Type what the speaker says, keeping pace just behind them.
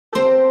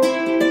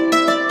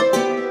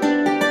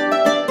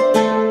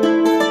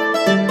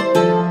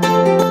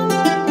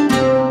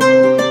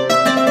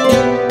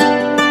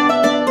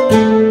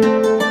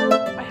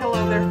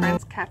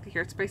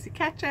here at Spicey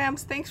Cat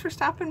Jams. Thanks for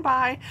stopping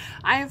by.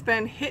 I have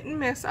been hit and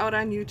miss out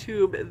on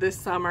YouTube this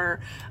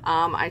summer.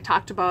 I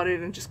talked about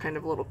it in just kind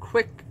of a little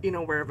quick,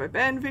 where have I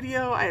been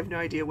video. I have no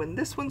idea when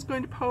this one's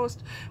going to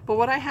post, but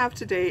what I have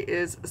today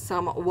is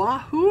some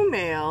Wahoo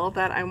mail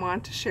that I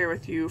want to share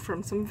with you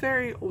from some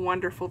very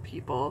wonderful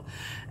people.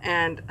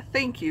 And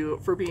thank you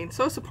for being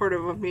so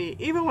supportive of me,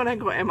 even when I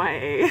go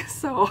MIA.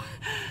 So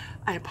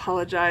I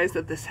apologize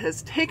that this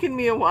has taken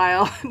me a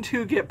while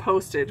to get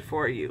posted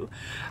for you.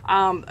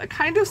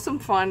 Kind of some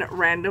fun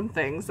random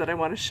things that I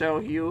want to show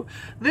you.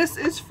 This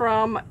is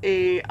from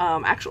a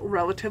actual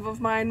relative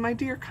of mine, my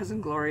dear cousin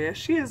Gloria.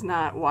 She is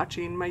not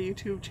watching my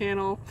YouTube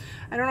channel.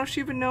 I don't know if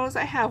she even knows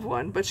I have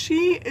one, but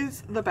she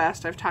is the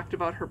best. I've talked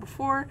about her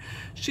before.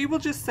 She will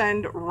just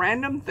send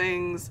random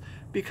things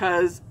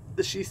because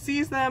she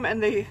sees them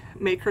and they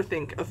make her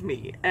think of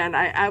me, and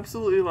I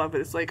absolutely love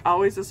it. It's like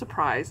always a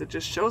surprise. It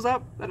just shows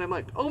up and I'm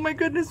like, oh my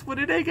goodness, what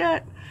did I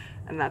get?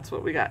 And that's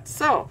what we got.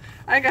 So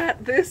I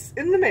got this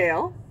in the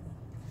mail,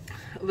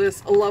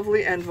 this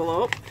lovely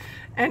envelope,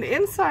 and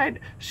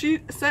inside she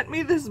sent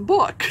me this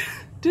book.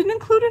 Didn't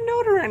include a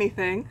note or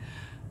anything,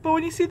 but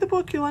when you see the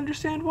book you'll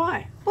understand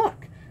why.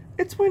 Look,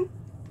 it's When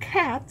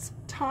Cats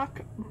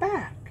Talk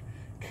Back.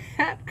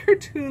 Cat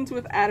cartoons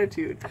with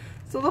attitude.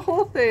 So the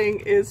whole thing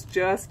is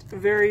just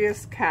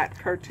various cat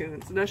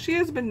cartoons. Now she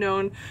has been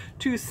known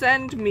to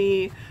send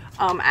me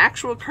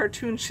actual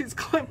cartoons she's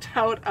clipped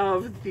out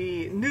of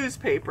the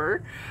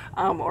newspaper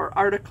or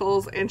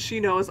articles, and she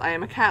knows I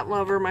am a cat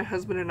lover. My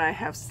husband and I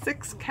have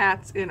 6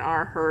 cats in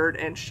our herd,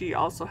 and she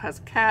also has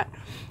a cat.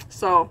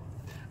 So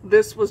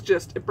this was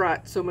just, it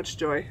brought so much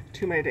joy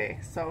to my day.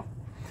 So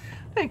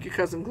thank you,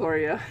 Cousin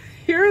Gloria.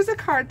 Here is a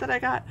card that I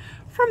got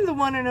from the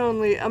one and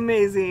only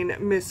amazing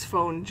Miss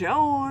Phone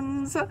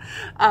Jones.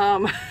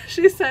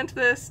 She sent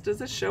this.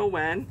 Does it show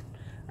when?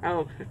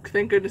 Oh,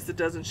 thank goodness it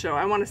doesn't show.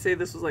 I want to say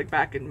this was like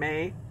back in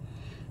May.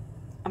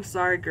 I'm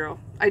sorry, girl.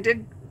 I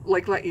did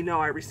let you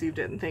know I received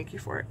it, and thank you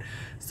for it.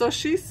 So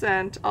she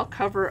sent, I'll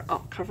cover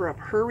up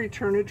her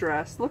return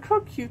address. Look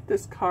how cute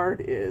this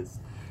card is.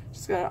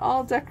 She's got it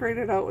all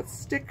decorated out with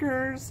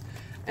stickers,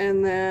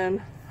 and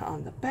then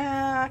on the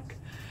back,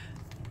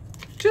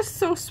 just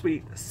so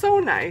sweet, so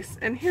nice.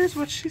 And here's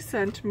what she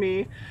sent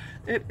me.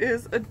 It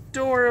is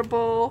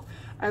adorable.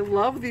 I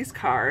love these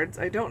cards.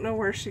 I don't know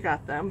where she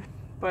got them,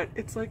 but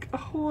it's like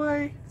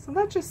ahoy. So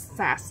that's just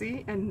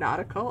sassy and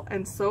nautical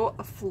and so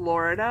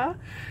Florida.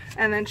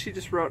 And then she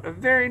just wrote a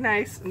very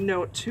nice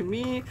note to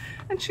me,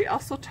 and she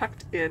also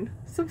tucked in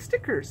some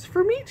stickers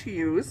for me to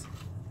use.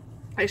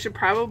 I should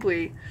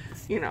probably,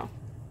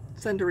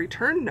 send a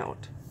return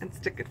note and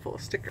stick it full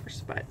of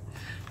stickers, but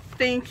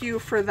thank you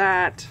for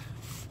that.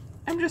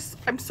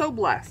 I'm so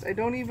blessed. I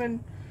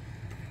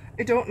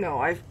don't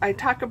know. I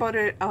talk about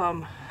it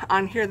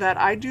on here that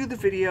I do the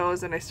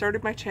videos, and I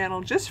started my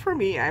channel just for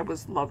me. I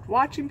loved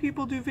watching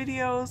people do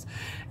videos,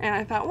 and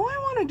I thought, well, I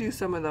want to do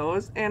some of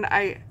those, and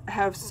I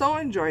have so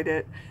enjoyed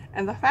it.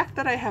 And the fact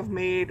that I have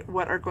made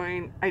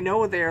I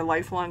know they are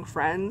lifelong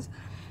friends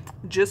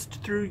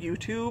just through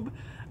YouTube,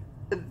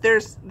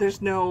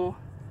 there's no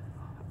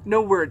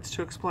words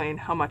to explain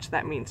how much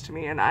that means to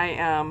me, and I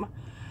am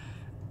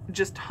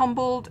just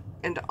humbled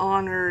and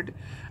honored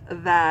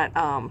that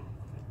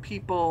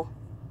people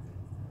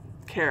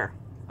care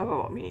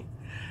about me.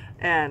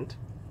 And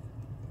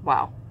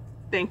wow,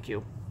 thank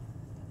you.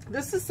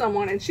 This is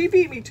someone, and she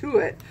beat me to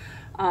it.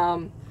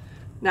 Now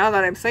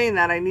that I'm saying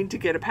that, I need to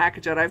get a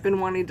package out. I've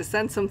been wanting to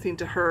send something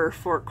to her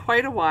for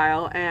quite a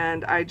while,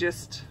 and I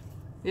just,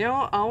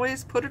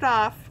 always put it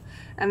off.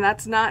 And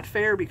that's not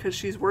fair because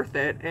she's worth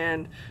it,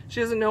 and she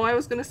doesn't know I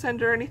was going to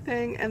send her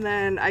anything, and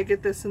then I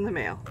get this in the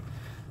mail.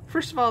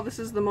 First of all, this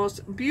is the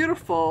most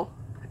beautiful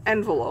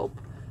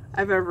envelope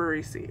I've ever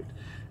received.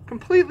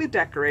 Completely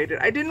decorated.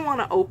 I didn't want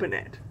to open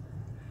it.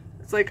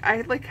 It's like I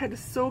had to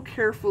so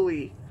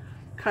carefully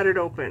cut it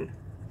open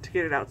to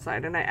get it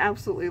outside, and I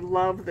absolutely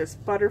love this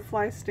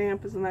butterfly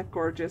stamp. Isn't that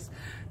gorgeous?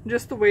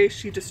 Just the way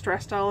she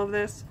distressed all of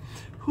this.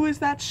 Who is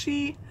that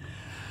she?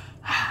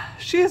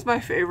 She is my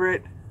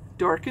favorite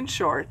dork in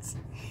shorts.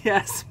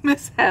 Yes,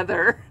 Miss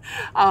Heather.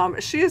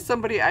 She is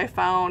somebody I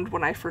found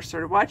when I first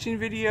started watching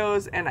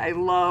videos, and I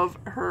love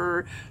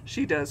her.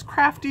 She does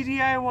crafty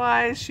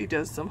DIYs. She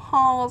does some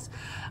hauls.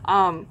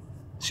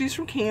 She's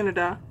from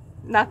Canada.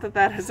 Not that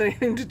that has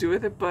anything to do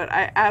with it, but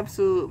I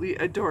absolutely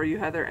adore you,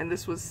 Heather, and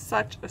this was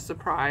such a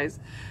surprise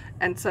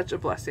and such a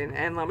blessing.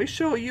 And let me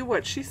show you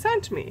what she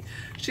sent me.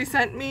 She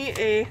sent me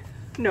a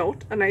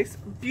note, a nice,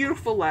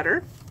 beautiful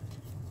letter,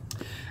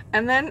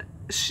 and then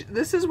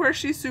this is where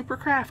she's super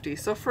crafty.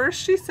 So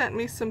first she sent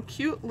me some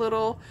cute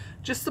little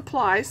just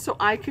supplies so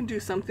I can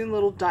do something,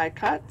 little die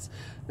cuts.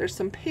 There's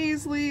some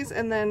paisleys,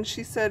 and then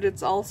she said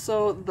it's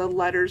also the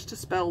letters to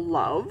spell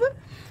love.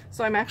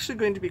 So I'm actually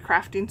going to be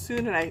crafting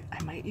soon, and I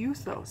might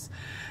use those.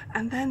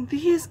 And then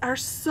these are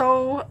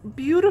so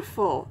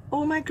beautiful.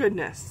 Oh my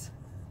goodness.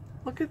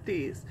 Look at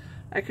these.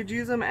 I could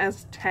use them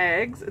as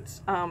tags.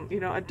 It's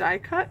a die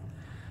cut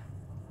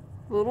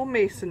little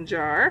mason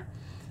jar.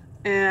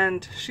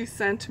 And she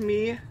sent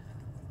me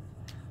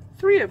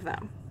 3 of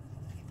them.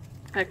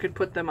 I could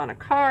put them on a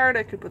card,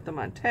 I could put them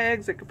on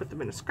tags, I could put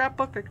them in a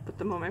scrapbook, I could put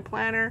them on my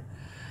planner.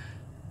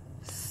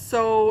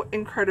 So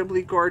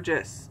incredibly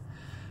gorgeous.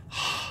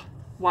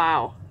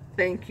 Wow,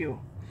 thank you.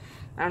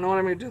 I don't know what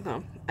I'm going to do with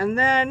them. And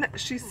then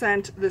she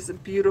sent this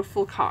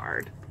beautiful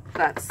card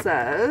that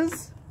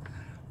says,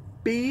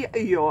 "Be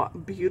your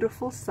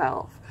beautiful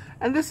self."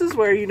 And this is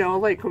where, you know,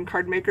 like when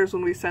card makers,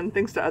 when we send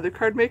things to other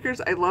card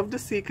makers, I love to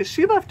see, because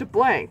she left it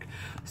blank.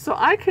 So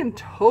I can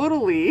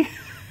totally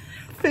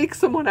fake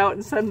someone out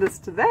and send this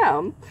to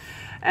them,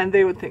 and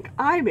they would think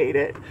I made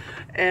it.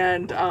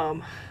 And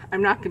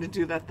I'm not going to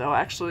do that though.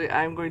 Actually,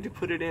 I'm going to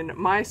put it in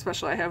my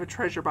special. I have a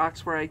treasure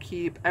box where I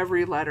keep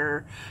every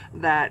letter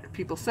that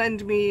people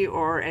send me,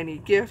 or any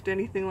gift,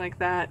 anything like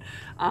that,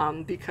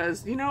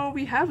 because, you know,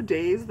 we have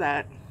days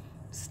that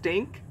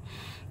stink.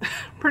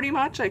 Pretty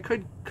much. I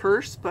could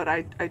curse, but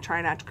I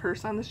try not to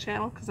curse on this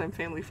channel because I'm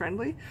family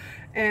friendly.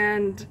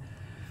 And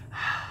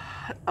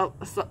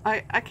so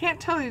I can't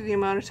tell you the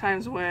amount of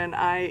times when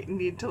I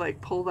need to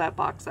like pull that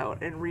box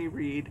out and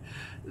reread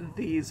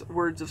these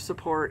words of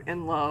support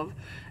and love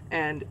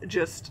and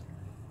just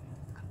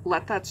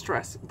let that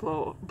stress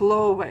blow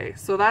away.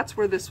 So that's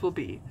where this will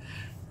be.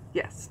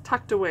 Yes,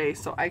 tucked away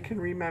so I can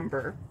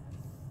remember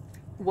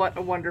what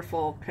a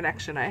wonderful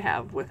connection I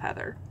have with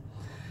Heather.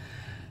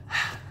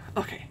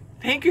 Okay,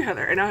 thank you,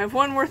 Heather. And I have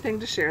one more thing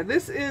to share.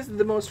 This is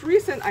the most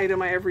recent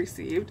item I have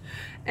received,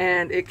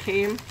 and it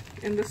came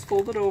in this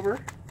folded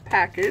over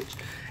package,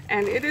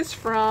 and it is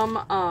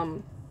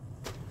from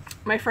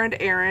my friend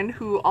Erin,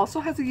 who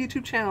also has a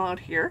YouTube channel out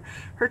here.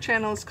 Her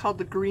channel is called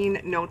The Green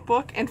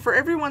Notebook, and for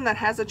everyone that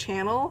has a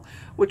channel,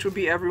 which would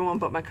be everyone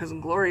but my cousin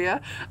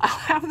Gloria, I'll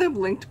have them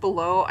linked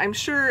below. I'm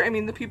sure, I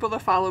mean, the people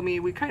that follow me,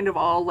 we kind of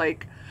all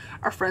like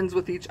are friends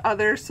with each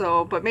other,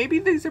 so, but maybe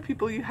these are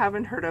people you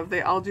haven't heard of.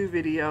 They all do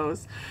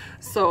videos,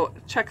 so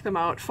check them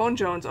out. Phone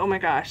Jones, oh my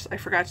gosh, I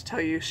forgot to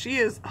tell you, she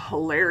is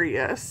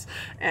hilarious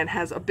and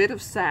has a bit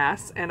of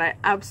sass, and I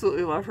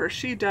absolutely love her.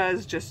 She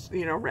does just,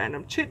 you know,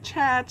 random chit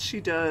chats.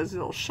 She does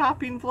little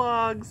shopping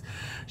vlogs.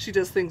 She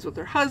does things with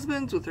her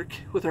husbands,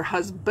 with her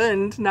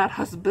husband, not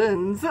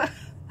husbands.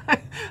 I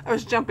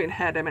was jumping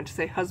ahead. I meant to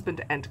say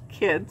husband and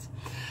kids.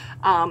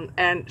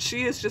 And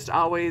she is just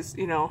always,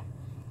 you know,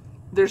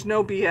 there's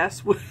no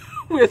BS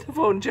with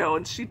Phone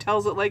Jones. She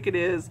tells it like it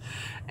is,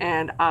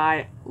 and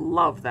I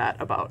love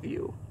that about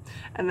you.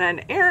 And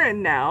then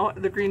Erin now,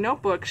 The Green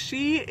Notebook,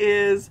 she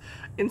is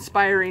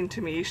inspiring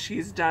to me.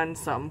 She's done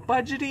some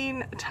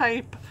budgeting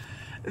type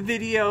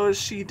videos.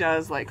 She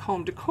does like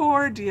home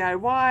decor,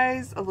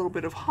 DIYs, a little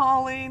bit of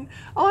hauling,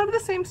 a lot of the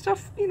same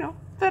stuff, you know,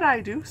 that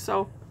I do.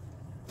 So,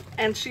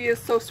 and she is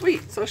so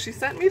sweet. So she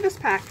sent me this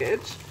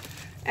package.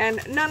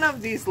 And none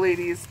of these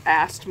ladies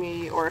asked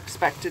me or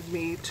expected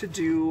me to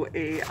do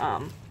a,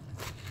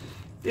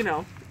 you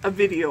know, a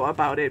video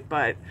about it,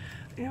 but,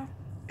 you know,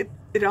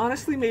 it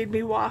honestly made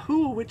me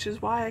wahoo, which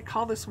is why I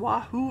call this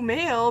Wahoo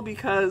Mail,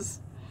 because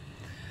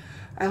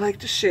I like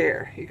to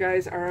share. You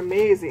guys are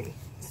amazing.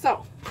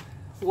 So,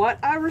 what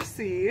I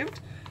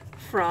received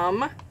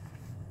from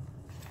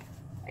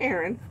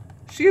Erin,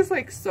 she is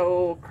like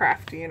so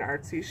crafty and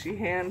artsy. She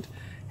hand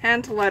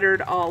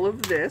lettered all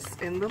of this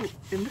in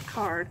the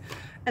card.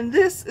 And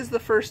this is the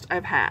first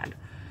I've had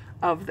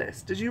of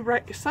this. Did you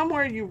write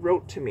somewhere? You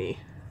wrote to me.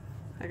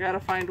 I gotta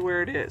find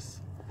where it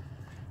is.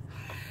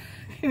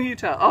 Can you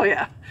tell? Oh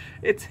yeah,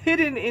 it's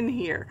hidden in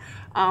here.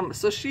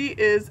 So she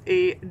is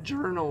a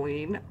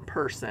journaling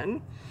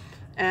person,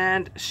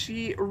 and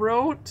she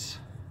wrote,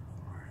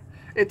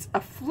 it's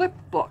a flip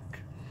book.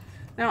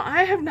 Now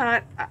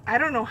I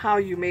don't know how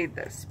you made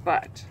this,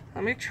 but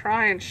let me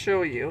try and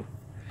show you.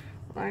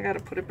 I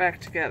gotta put it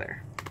back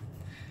together.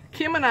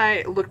 Kim and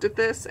I looked at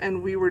this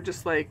and we were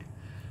just like,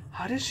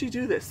 how does she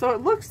do this? So it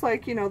looks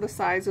like, you know, the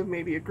size of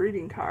maybe a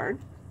greeting card.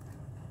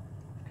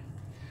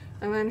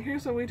 And then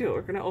here's what we do.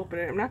 We're gonna open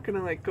it. I'm not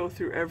gonna like go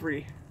through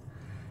every,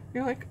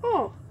 you're like,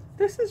 oh,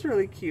 this is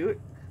really cute.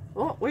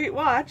 Oh, wait,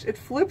 watch. It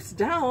flips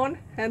down,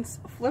 hence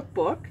flip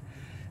book,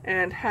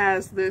 and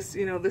has this,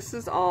 you know, this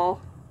is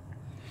all,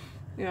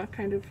 you know,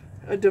 kind of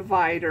a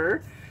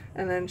divider.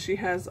 And then she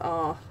has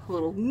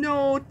little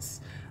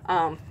notes.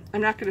 I'm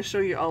not going to show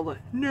you all the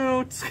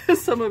notes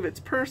because some of it's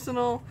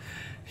personal.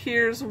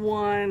 Here's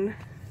one.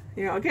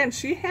 You know, again,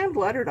 she hand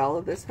lettered all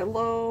of this.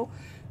 Hello.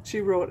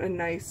 She wrote a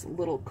nice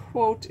little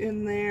quote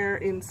in there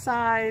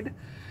inside.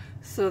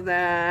 So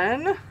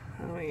then,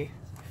 let me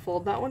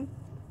fold that one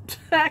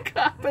back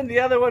up, and the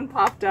other one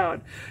popped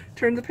out.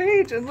 Turn the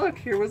page and look,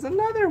 here was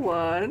another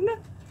one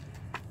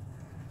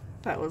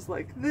that was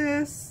like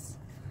this.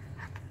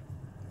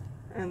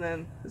 And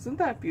then, isn't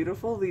that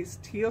beautiful? These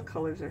teal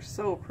colors are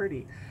so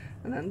pretty.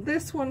 And then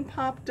this one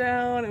popped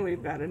down, and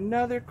we've got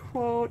another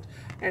quote.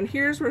 And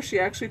here's where she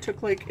actually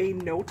took like a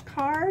note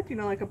card, you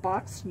know, like a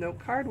boxed note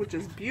card, which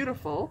is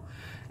beautiful.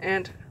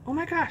 And oh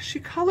my gosh, she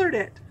colored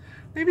it.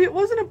 Maybe it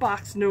wasn't a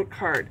boxed note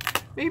card.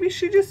 Maybe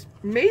she just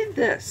made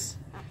this.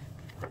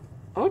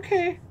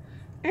 Okay.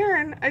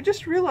 Erin, I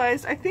just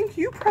realized, I think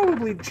you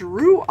probably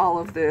drew all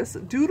of this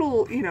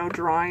doodle, you know,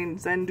 drawing,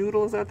 Zen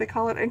doodle is that what they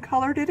call it, and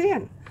colored it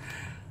in.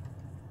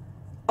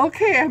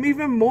 Okay, I'm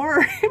even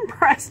more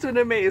impressed and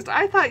amazed.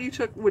 I thought you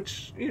took,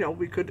 which, you know,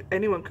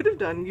 anyone could have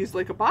done, used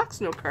like a box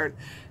note card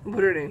and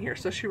put it in here.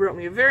 So she wrote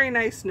me a very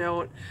nice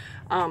note.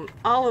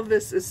 All of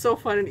this is so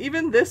fun. And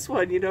even this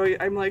one, you know,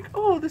 I'm like,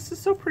 oh, this is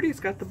so pretty. It's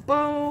got the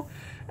bow.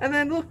 And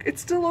then look, it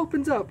still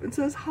opens up and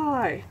says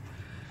hi.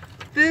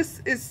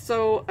 This is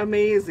so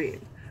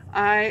amazing.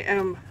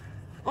 Oh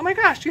my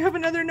gosh, you have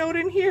another note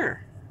in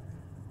here.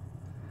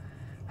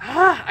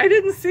 Ah, I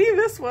didn't see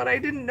this one. I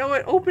didn't know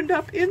it opened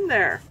up in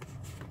there.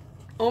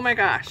 Oh my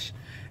gosh.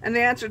 And the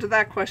answer to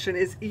that question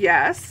is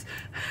yes.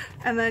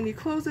 And then you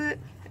close it,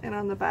 and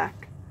on the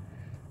back,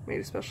 made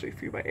especially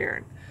for you by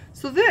Erin.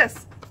 So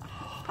this,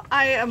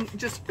 I am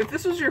just, if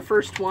this was your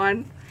first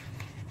one,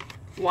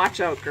 watch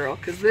out, girl,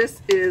 because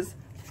this is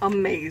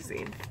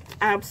amazing.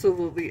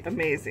 Absolutely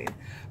amazing.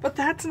 But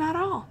that's not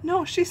all.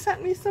 No, she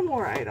sent me some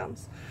more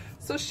items.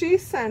 So she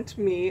sent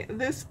me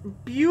this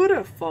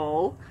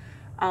beautiful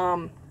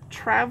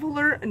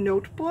traveler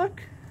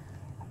notebook.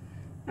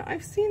 Now,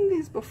 I've seen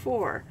these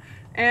before,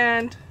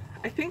 and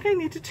I think I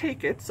need to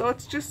take it. So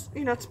it's just,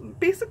 you know, it's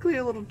basically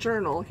a little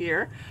journal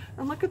here.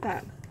 And look at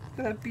that. Look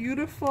at that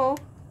beautiful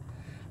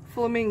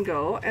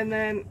flamingo. And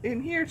then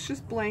in here, it's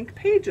just blank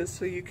pages.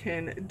 So you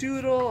can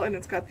doodle, and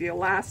it's got the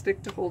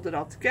elastic to hold it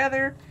all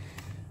together.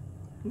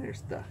 And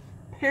there's the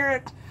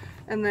parrot.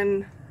 And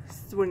then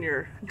when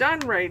you're done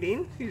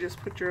writing, you just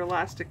put your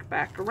elastic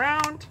back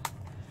around,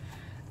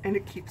 and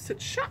it keeps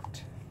it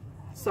shut.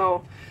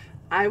 So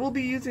I will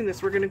be using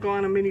this. We're going to go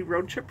on a mini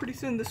road trip pretty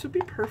soon. This would be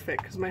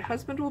perfect because my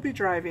husband will be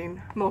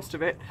driving most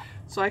of it,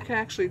 so I can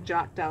actually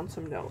jot down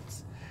some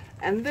notes.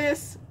 And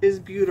this is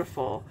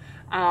beautiful.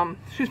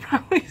 She's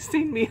probably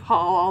seen me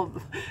haul,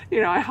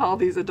 you know, I haul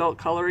these adult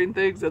coloring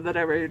things and then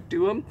I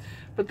do them.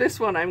 But this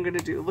one I'm going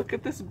to do. Look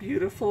at this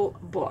beautiful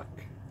book.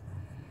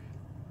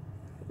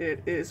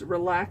 It is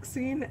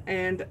relaxing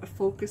and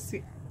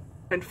focused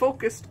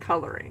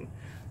coloring,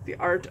 the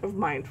art of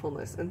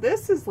mindfulness. And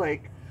this is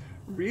like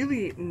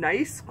really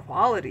nice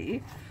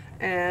quality,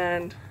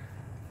 and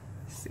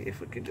see if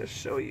we can just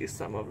show you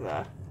some of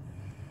the,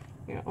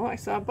 you know, oh, I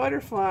saw a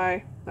butterfly,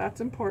 that's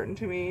important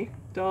to me,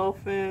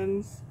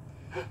 dolphins,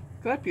 look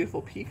at that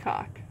beautiful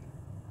peacock.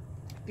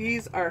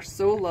 These are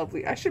so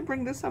lovely. I should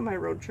bring this on my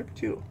road trip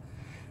too.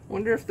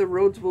 Wonder if the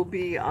roads will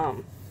be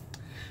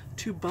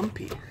too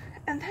bumpy.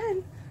 And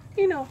then,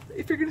 you know,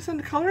 if you're gonna send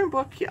a coloring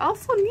book, you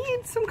also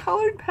need some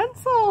colored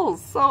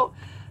pencils. So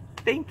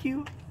thank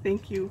you,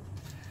 thank you,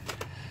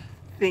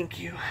 thank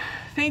you.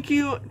 Thank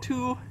you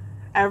to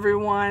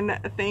everyone.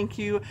 Thank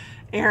you,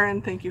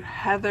 Erin. Thank you,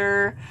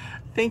 Heather.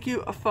 Thank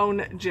you,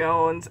 Phone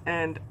Jones.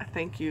 And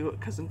thank you,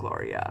 Cousin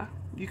Gloria.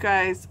 You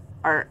guys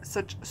are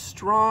such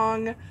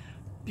strong,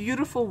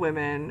 beautiful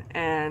women,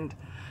 and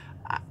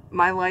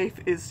my life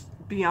is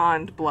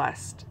beyond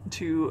blessed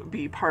to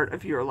be part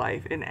of your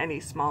life in any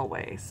small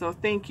way. So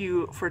thank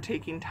you for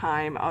taking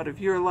time out of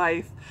your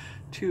life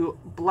to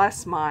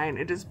bless mine.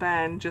 It has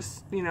been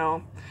just, you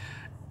know,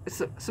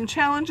 some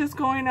challenges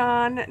going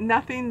on,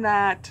 nothing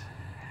that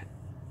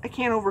I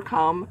can't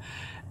overcome,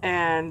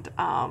 and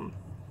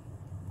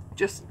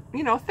just,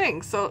 you know,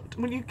 things. So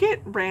when you get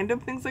random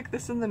things like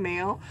this in the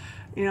mail,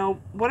 you know,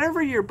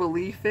 whatever your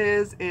belief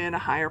is in a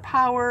higher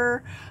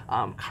power,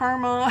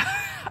 karma,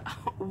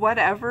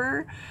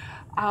 whatever,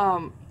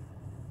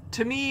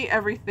 to me,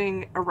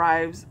 everything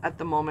arrives at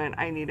the moment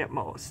I need it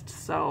most.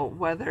 So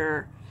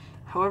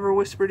however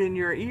whispered in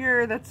your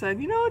ear that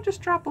said, you know,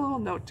 just drop a little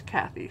note to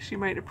Kathy, she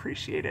might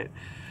appreciate it.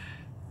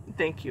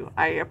 Thank you.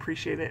 I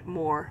appreciate it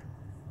more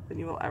than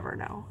you will ever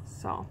know.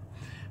 So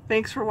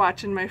thanks for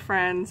watching, my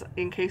friends.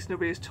 In case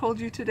nobody's told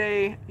you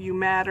today, you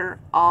matter.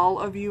 All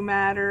of you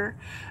matter.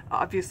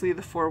 Obviously,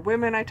 the 4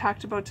 women I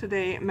talked about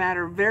today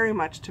matter very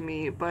much to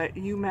me, but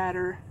you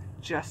matter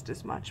just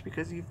as much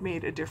because you've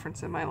made a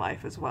difference in my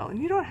life as well. And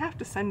you don't have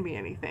to send me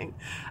anything.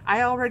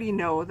 I already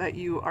know that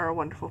you are a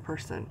wonderful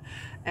person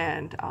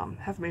and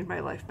have made my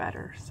life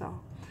better.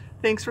 So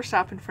thanks for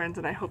stopping, friends,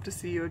 and I hope to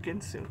see you again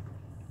soon.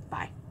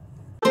 Bye.